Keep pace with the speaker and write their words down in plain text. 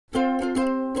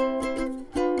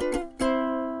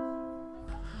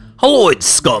Hello, it's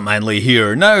Scott Manley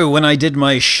here. Now, when I did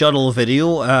my shuttle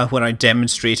video, when I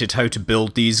demonstrated how to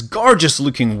build these gorgeous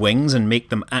looking wings and make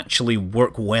them actually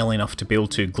work well enough to be able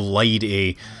to glide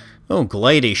a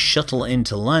shuttle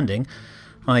into landing,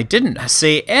 I didn't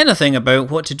say anything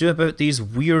about what to do about these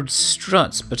weird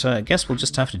struts, but I guess we'll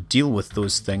just have to deal with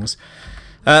those things.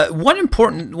 One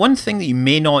thing that you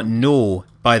may not know,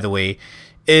 by the way,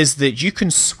 is that you can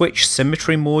switch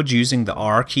symmetry mode using the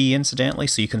R key, incidentally,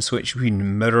 so you can switch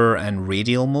between mirror and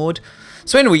radial mode.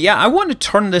 So anyway, yeah, I want to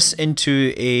turn this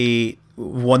into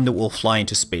one that will fly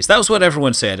into space. That was what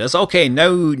everyone said. It's okay, now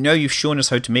you've shown us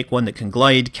how to make one that can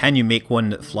glide, can you make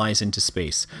one that flies into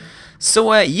space?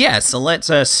 So so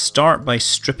let's start by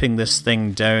stripping this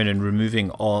thing down and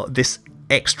removing all this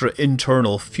extra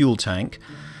internal fuel tank.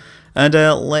 And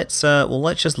let's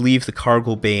just leave the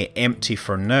cargo bay empty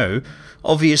for now.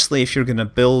 Obviously, if you're going to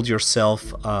build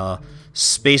yourself a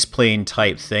spaceplane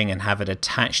type thing and have it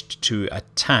attached to a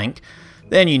tank,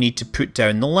 then you need to put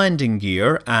down the landing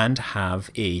gear and have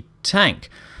a tank.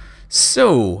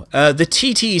 So, the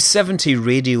TT-70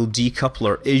 radial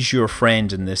decoupler is your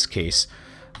friend in this case.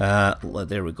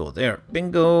 There we go, there,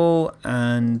 bingo,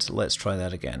 and let's try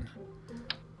that again.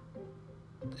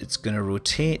 It's going to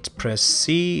rotate, press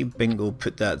C, bingo,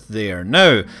 put that there.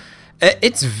 Now,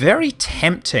 it's very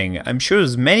tempting. I'm sure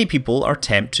as many people are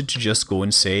tempted to just go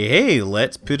and say, hey,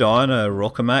 let's put on a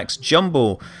Rockomax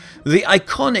Jumbo. The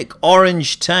iconic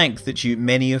orange tank that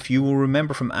many of you will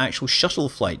remember from actual shuttle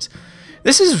flights.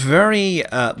 This is very,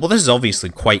 this is obviously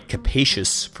quite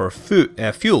capacious for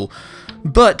fuel,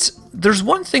 but there's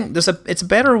one thing, it's a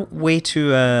better way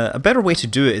to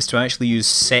do it is to actually use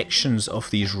sections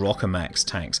of these Rockomax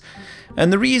tanks.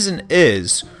 And the reason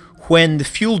is, when the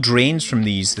fuel drains from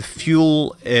these, the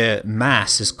fuel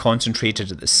mass is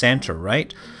concentrated at the center,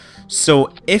 right?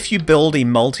 So if you build a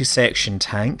multi-section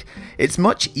tank, it's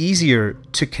much easier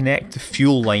to connect the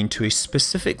fuel line to a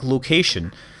specific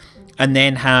location and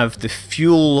then have the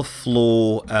fuel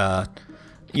flow, have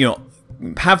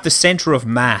the center of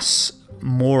mass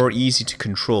more easy to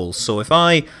control. So if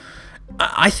I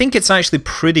think it's actually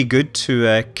pretty good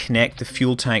to connect the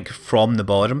fuel tank from the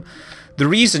bottom. The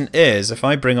reason is, if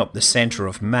I bring up the center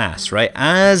of mass, right,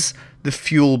 as the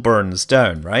fuel burns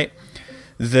down, right,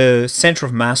 the center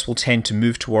of mass will tend to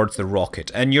move towards the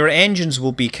rocket, and your engines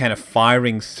will be kind of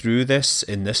firing through this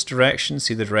in this direction.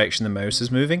 See the direction the mouse is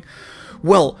moving?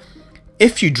 Well,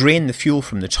 if you drain the fuel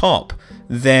from the top,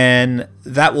 then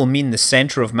that will mean the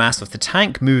center of mass of the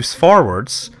tank moves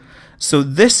forwards. So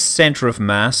this center of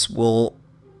mass will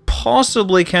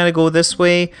possibly kind of go this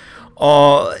way.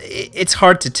 It's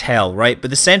hard to tell, right?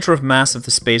 But the center of mass of the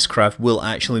spacecraft will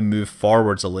actually move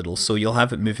forwards a little, so you'll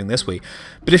have it moving this way.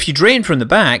 But if you drain from the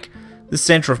back, the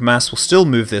center of mass will still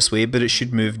move this way, but it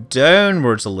should move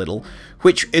downwards a little,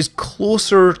 which is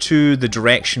closer to the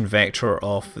direction vector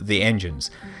of the engines.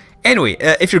 Anyway,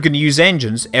 if you're going to use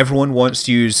engines, everyone wants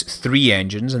to use 3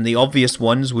 engines, and the obvious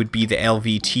ones would be the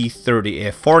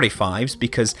LVT-45s,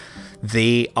 because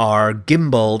they are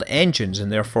gimbaled engines,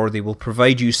 and therefore they will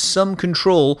provide you some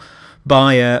control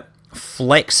by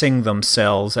flexing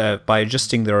themselves, by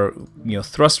adjusting their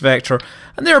thrust vector,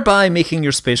 and thereby making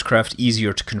your spacecraft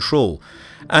easier to control.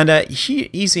 And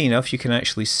easy enough, you can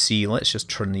actually see. Let's just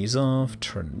turn these off,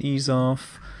 turn these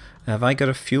off. Have I got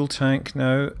a fuel tank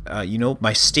now?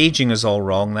 My staging is all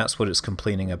wrong. That's what it's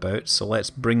complaining about. So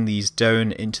let's bring these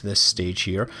down into this stage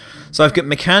here. So I've got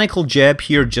mechanical jeb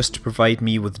here just to provide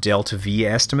me with delta V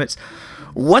estimates.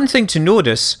 One thing to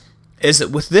notice is that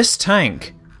with this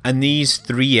tank and these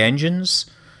 3 engines,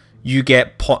 you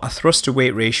get a thrust to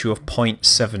weight ratio of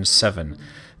 0.77.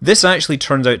 This actually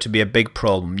turns out to be a big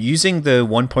problem. Using the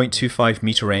 1.25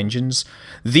 meter engines,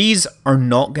 these are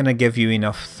not going to give you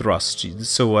enough thrust,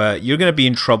 so you're going to be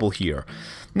in trouble here.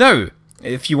 Now,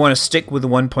 if you want to stick with the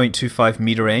 1.25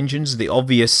 meter engines, the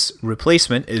obvious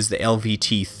replacement is the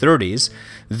LVT-30s.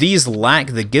 These lack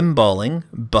the gimballing,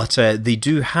 but they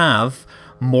do have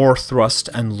more thrust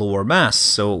and lower mass.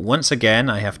 So once again,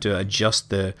 I have to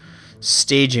adjust the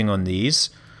staging on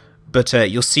these, but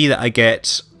you'll see that I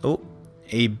get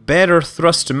a better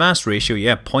thrust to mass ratio,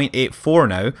 0.84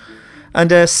 now,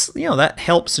 and that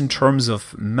helps in terms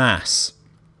of mass.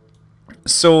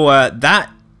 So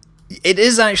it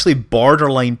is actually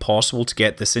borderline possible to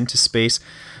get this into space,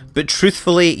 but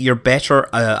truthfully, you're better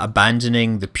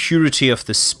abandoning the purity of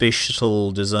the space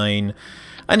shuttle design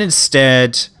and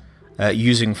instead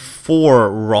using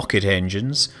 4 rocket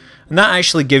engines. And that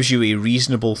actually gives you a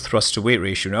reasonable thrust to weight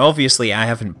ratio. Now obviously I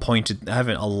haven't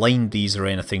aligned these or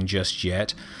anything just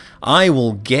yet. I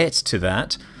will get to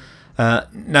that.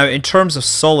 Now, in terms of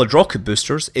solid rocket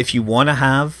boosters, if you want to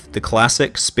have the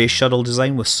classic space shuttle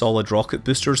design with solid rocket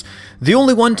boosters, the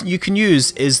only one you can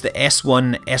use is the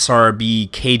S1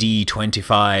 SRB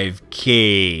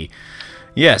KD25K.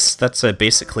 Yes, that's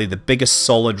basically the biggest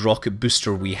solid rocket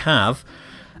booster we have,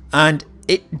 and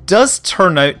it does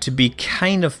turn out to be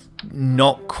kind of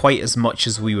not quite as much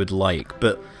as we would like,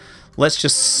 but let's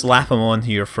just slap them on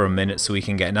here for a minute so we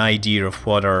can get an idea of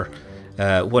what our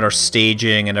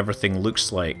staging and everything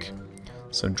looks like.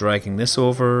 So I'm dragging this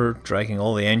over, dragging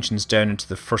all the engines down into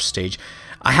the first stage.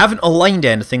 I haven't aligned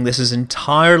anything. This is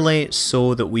entirely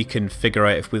so that we can figure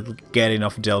out if we'll get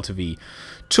enough delta V.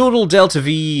 Total delta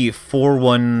V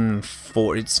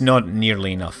 414. It's not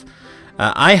nearly enough.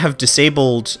 I have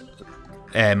disabled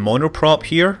monoprop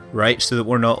here, right, so that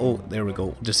we're not... Oh, there we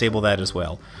go. Disable that as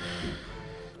well.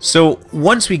 So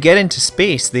once we get into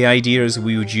space, the idea is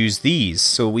we would use these,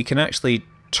 so we can actually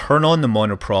turn on the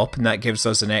monoprop, and that gives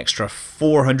us an extra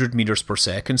 400 meters per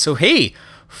second. So hey,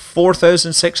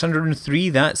 4,603,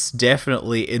 that's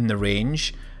definitely in the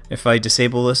range. If I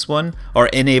disable this one, or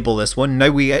enable this one,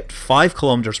 now we get 5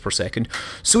 kilometers per second.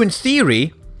 So in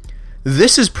theory,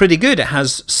 this is pretty good. It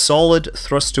has solid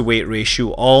thrust to weight ratio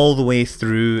all the way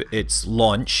through its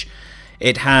launch.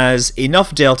 It has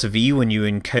enough delta V when you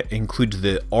include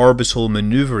the orbital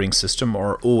maneuvering system,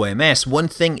 or OMS. One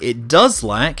thing it does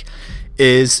lack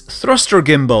is thruster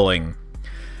gimballing.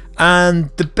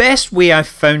 And the best way I've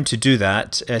found to do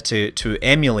that, to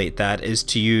emulate that, is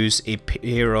to use a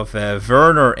pair of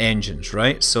Werner engines,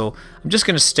 right? So I'm just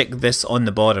going to stick this on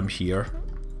the bottom here,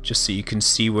 just so you can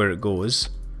see where it goes.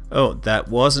 Oh, that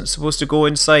wasn't supposed to go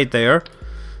inside there.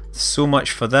 So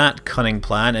much for that cunning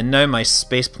plan, and now my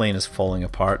space plane is falling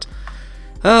apart.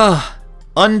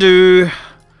 Undo.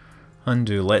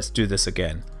 Undo, let's do this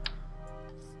again.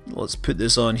 Let's put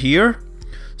this on here.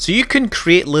 So you can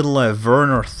create little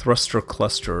Werner thruster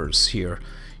clusters here,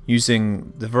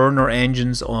 using the Werner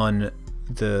engines on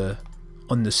the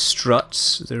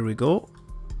struts. There we go.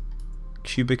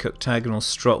 Cubic octagonal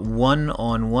strut 1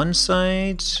 on one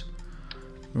side.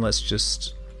 Let's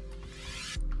just...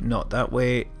 not that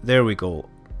way. There we go.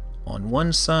 On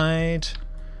one side,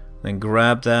 then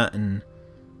grab that and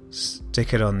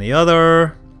stick it on the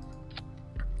other.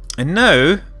 And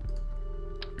now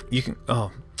you can...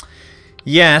 oh,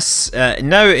 yes.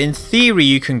 Now in theory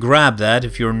you can grab that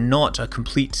if you're not a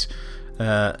complete...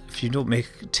 if you don't make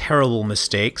terrible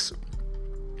mistakes.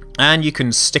 And you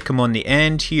can stick them on the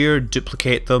end here,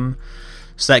 duplicate them.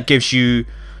 So that gives you...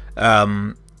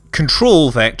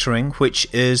 control vectoring, which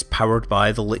is powered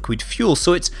by the liquid fuel.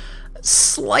 So it's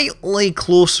slightly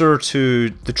closer to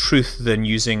the truth than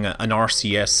using an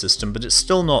RCS system, but it's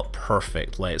still not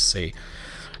perfect, let's say.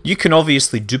 You can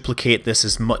obviously duplicate this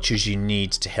as much as you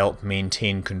need to help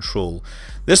maintain control.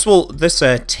 This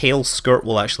tail skirt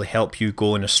will actually help you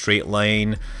go in a straight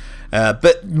line,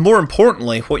 but more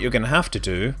importantly, what you're going to have to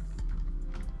do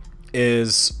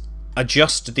is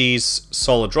adjust these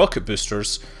solid rocket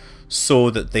boosters so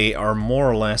that they are more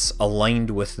or less aligned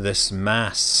with this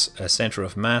mass, center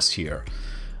of mass here.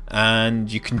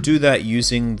 And you can do that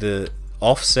using the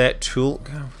offset tool.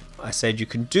 I said you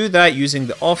can do that using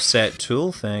the offset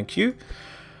tool, thank you.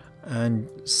 And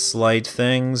slide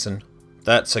things, and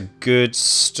that's a good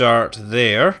start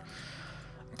there.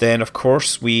 Then of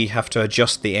course we have to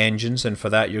adjust the engines, and for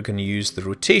that you're going to use the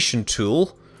rotation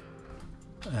tool.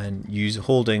 And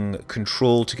holding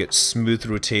control to get smooth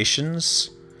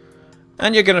rotations.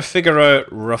 And you're going to figure out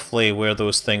roughly where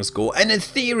those things go. And in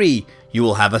theory, you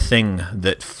will have a thing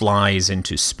that flies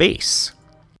into space.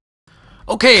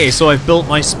 Okay, so I've built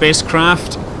my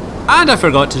spacecraft, and I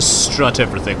forgot to strut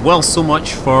everything. Well, so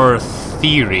much for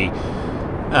theory.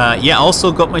 Yeah,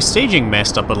 also got my staging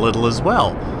messed up a little as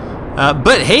well.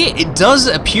 But hey, it does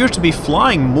appear to be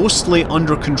flying mostly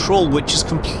under control, which is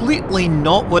completely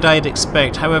not what I'd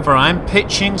expect. However, I'm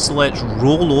pitching, so let's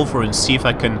roll over and see if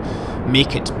I can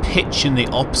make it pitch in the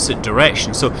opposite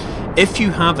direction. So if you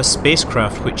have a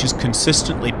spacecraft which is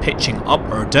consistently pitching up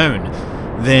or down,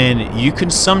 then you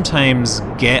can sometimes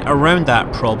get around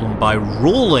that problem by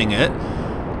rolling it.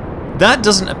 That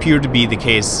doesn't appear to be the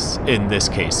case in this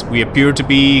case. We appear to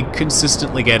be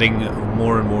consistently getting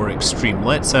more and more extreme.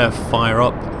 Let's fire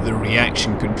up the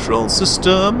reaction control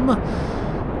system.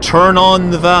 Turn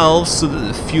on the valves so that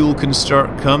the fuel can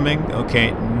start coming.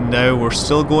 Okay, now we're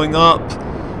still going up,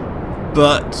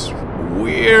 but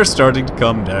we're starting to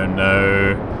come down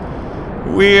now.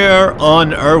 We're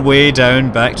on our way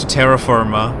down back to terra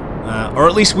firma. Or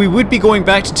at least we would be going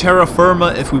back to terra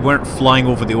firma if we weren't flying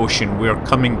over the ocean. We're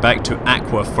coming back to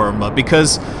aqua firma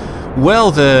because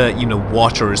Well, the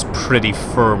water is pretty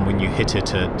firm when you hit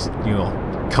it at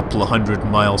a couple of 100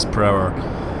 miles per hour.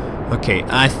 Okay,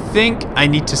 I think I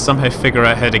need to somehow figure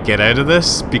out how to get out of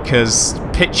this, because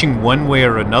pitching one way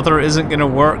or another isn't going to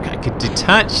work. I could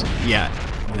detach. Yeah,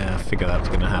 I figured that was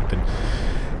going to happen.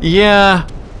 Yeah,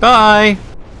 bye.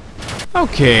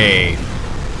 Okay.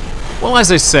 Well,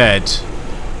 as I said,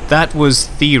 that was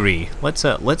theory.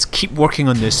 Let's keep working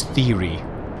on this theory.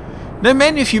 Now,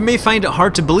 many of you may find it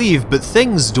hard to believe, but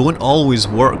things don't always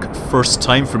work first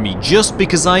time for me. Just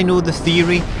because I know the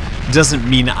theory doesn't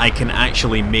mean I can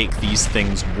actually make these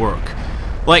things work.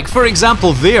 Like, for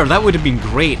example, that would have been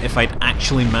great if I'd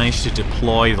actually managed to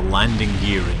deploy the landing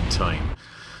gear in time.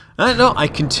 No, I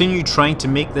continue trying to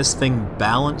make this thing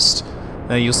balanced.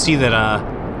 You'll see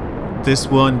that this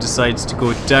one decides to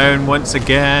go down once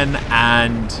again,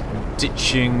 and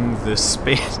ditching the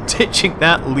space, ditching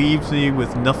that leaves me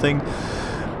with nothing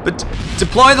but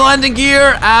deploy the landing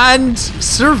gear and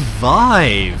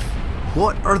survive.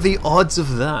 What are the odds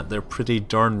of that? They're pretty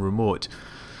darn remote.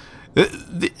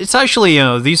 It's actually,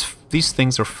 these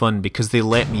things are fun because they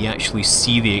let me actually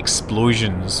see the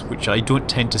explosions, which I don't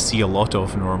tend to see a lot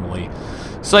of normally.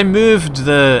 So I moved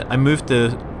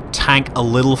the tank a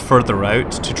little further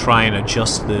out to try and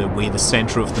adjust the way the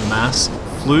center of the mass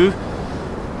flew.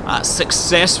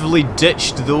 Successfully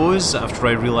ditched those after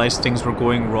I realized things were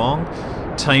going wrong.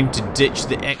 Time to ditch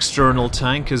the external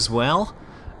tank as well.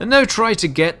 And now try to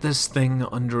get this thing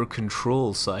under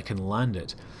control so I can land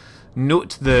it.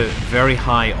 Note the very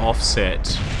high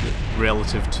offset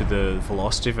relative to the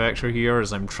velocity vector here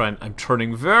as I'm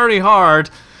turning very hard,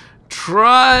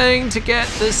 trying to get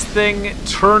this thing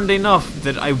turned enough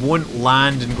that I won't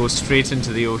land and go straight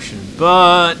into the ocean.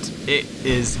 But it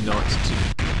is not to be.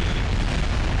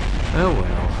 Oh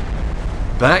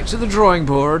well. Back to the drawing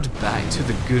board, back to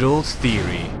the good old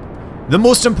theory. The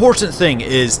most important thing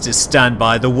is to stand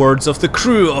by the words of the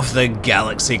crew of the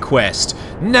Galaxy Quest.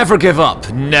 Never give up,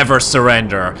 never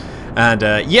surrender. And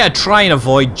yeah, try and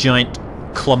avoid giant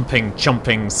clumping,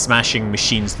 chumping, smashing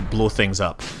machines that blow things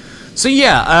up. So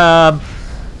yeah,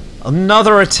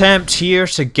 another attempt here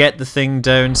to get the thing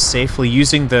down safely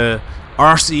using the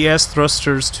RCS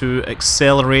thrusters to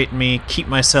accelerate me, keep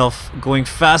myself going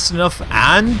fast enough,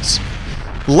 and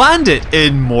land it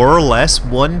in more or less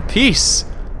one piece.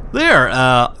 There,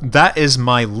 that is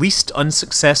my least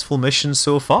unsuccessful mission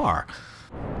so far.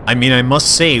 I mean, I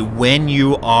must say, when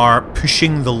you are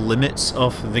pushing the limits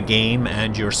of the game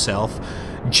and yourself,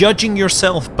 judging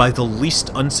yourself by the least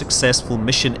unsuccessful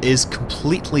mission is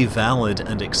completely valid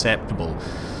and acceptable.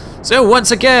 So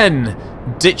once again,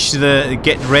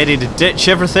 get ready to ditch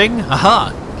everything.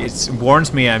 Aha! It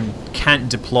warns me I can't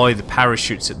deploy the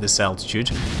parachutes at this altitude,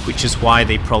 which is why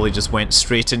they probably just went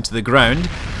straight into the ground,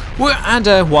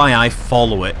 and why I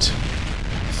follow it.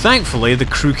 Thankfully, the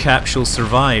crew capsule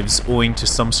survives owing to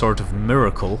some sort of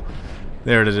miracle.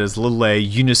 There it is, little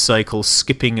unicycle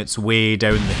skipping its way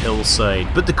down the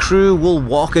hillside. But the crew will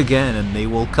walk again and they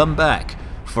will come back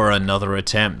for another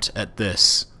attempt at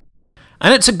this.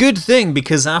 And it's a good thing,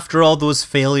 because after all those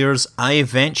failures, I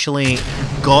eventually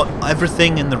got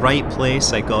everything in the right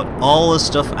place. I got all the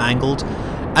stuff angled,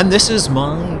 and this is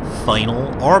my final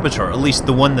orbiter, at least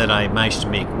the one that I managed to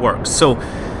make work. So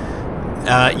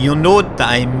you'll note that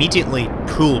I immediately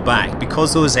pull back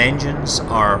because those engines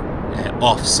are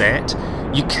offset.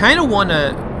 You kind of want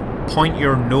to point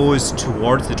your nose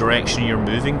towards the direction you're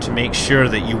moving to make sure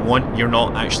that you're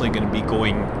not actually going to be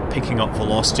picking up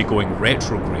velocity going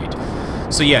retrograde.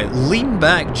 So yeah, lean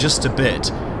back just a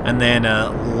bit, and then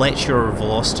let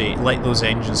those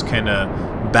engines kind of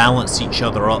balance each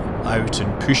other out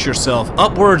and push yourself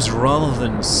upwards rather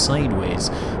than sideways.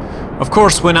 Of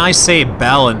course, when I say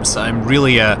balance, I'm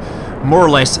really more or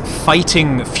less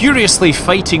furiously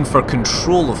fighting for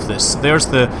control of this. There's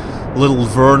the little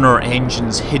Werner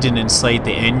engines hidden inside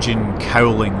the engine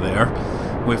cowling there.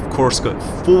 We've of course got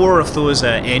 4 of those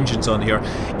engines on here.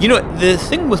 You know, the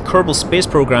thing with Kerbal Space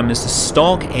Program is the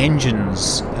stock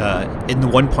engines in the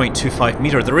 1.25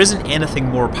 meter. There isn't anything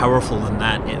more powerful than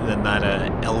that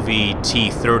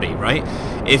LVT-30, right?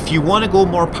 If you want to go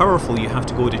more powerful, you have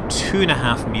to go to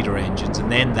 2.5 meter engines,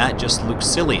 and then that just looks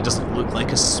silly. It doesn't look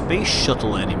like a space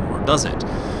shuttle anymore, does it?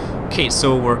 Okay,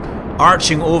 so we're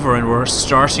arching over and we're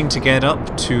starting to get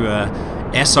up to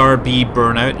SRB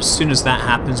burnout. As soon as that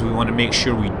happens, we want to make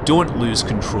sure we don't lose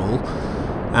control.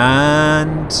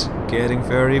 And getting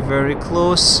very, very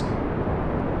close.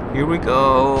 Here we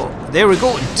go. There we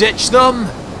go. Ditch them.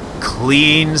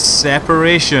 Clean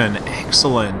separation.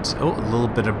 Excellent. Oh, a little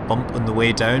bit of bump on the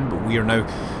way down, but we are now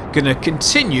going to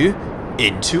continue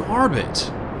into orbit.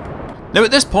 Now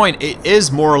at this point it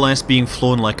is more or less being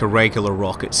flown like a regular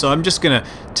rocket, so I'm just going to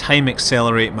time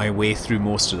accelerate my way through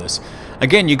most of this.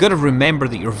 Again, you got to remember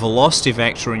that your velocity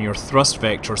vector and your thrust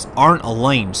vectors aren't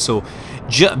aligned, so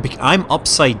I'm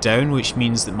upside down, which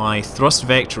means that my thrust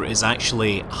vector is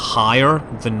actually higher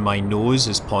than my nose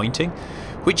is pointing,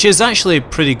 which is actually a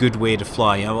pretty good way to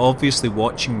fly. I'm obviously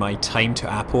watching my time to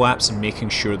apoapse and making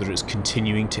sure that it's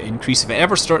continuing to increase. If it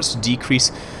ever starts to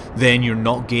decrease, then you're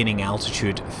not gaining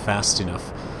altitude fast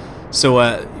enough.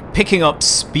 So picking up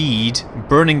speed,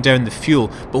 burning down the fuel,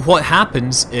 but what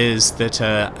happens is that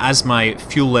as my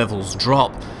fuel levels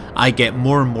drop, I get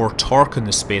more and more torque on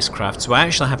the spacecraft, so I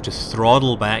actually have to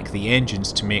throttle back the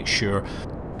engines to make sure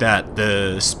that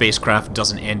the spacecraft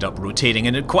doesn't end up rotating,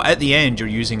 and at the end you're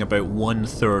using about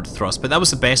 1/3 thrust, but that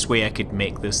was the best way I could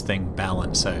make this thing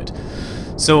balance out.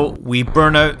 So we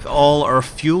burn out all our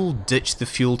fuel, ditch the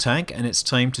fuel tank, and it's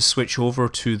time to switch over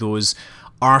to those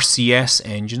RCS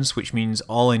engines, which means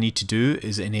all I need to do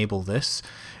is enable this.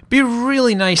 It'd be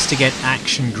really nice to get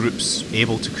action groups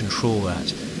able to control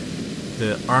that.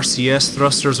 The RCS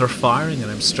thrusters are firing and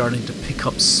I'm starting to pick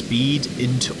up speed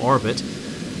into orbit.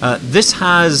 This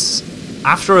has,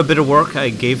 after a bit of work, I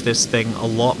gave this thing a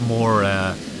lot more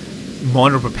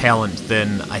monopropellant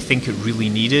than I think it really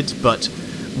needed, but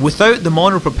without the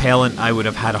monopropellant I would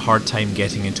have had a hard time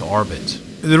getting into orbit.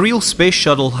 The real space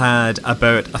shuttle had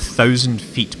about 1,000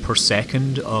 feet per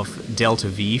second of delta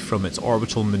V from its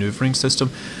orbital maneuvering system,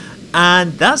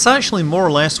 and that's actually more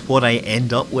or less what I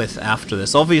end up with after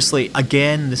this. Obviously,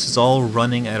 again, this is all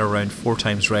running at around 4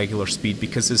 times regular speed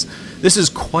because this is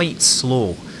quite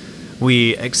slow.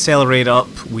 We accelerate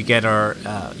up, we get our,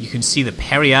 you can see the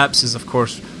periapse is of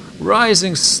course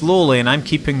rising slowly, and I'm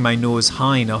keeping my nose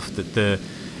high enough that the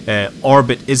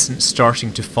orbit isn't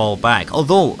starting to fall back.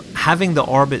 Although having the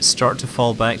orbit start to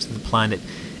fall back to the planet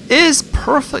is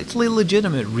perfectly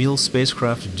legitimate. Real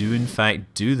spacecraft do in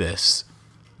fact do this.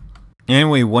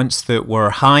 Anyway, once that we're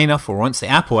high enough, or once the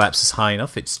apoapse is high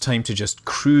enough, it's time to just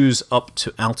cruise up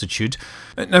to altitude.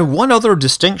 Now, one other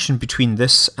distinction between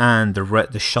this and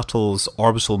the shuttle's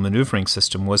orbital maneuvering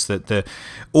system was that the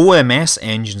OMS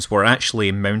engines were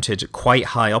actually mounted quite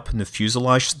high up in the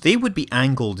fuselage, so they would be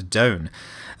angled down.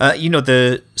 You know,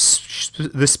 the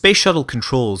space shuttle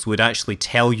controls would actually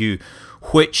tell you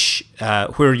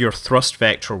where your thrust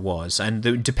vector was,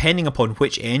 and depending upon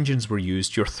which engines were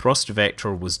used, your thrust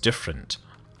vector was different.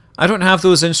 I don't have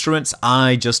those instruments,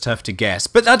 I just have to guess.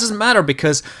 But that doesn't matter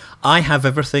because I have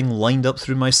everything lined up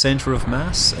through my center of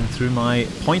mass and through my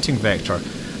pointing vector.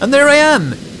 And there I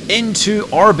am, into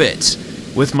orbit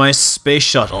with my space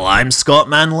shuttle. I'm Scott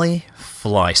Manley,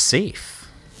 fly safe.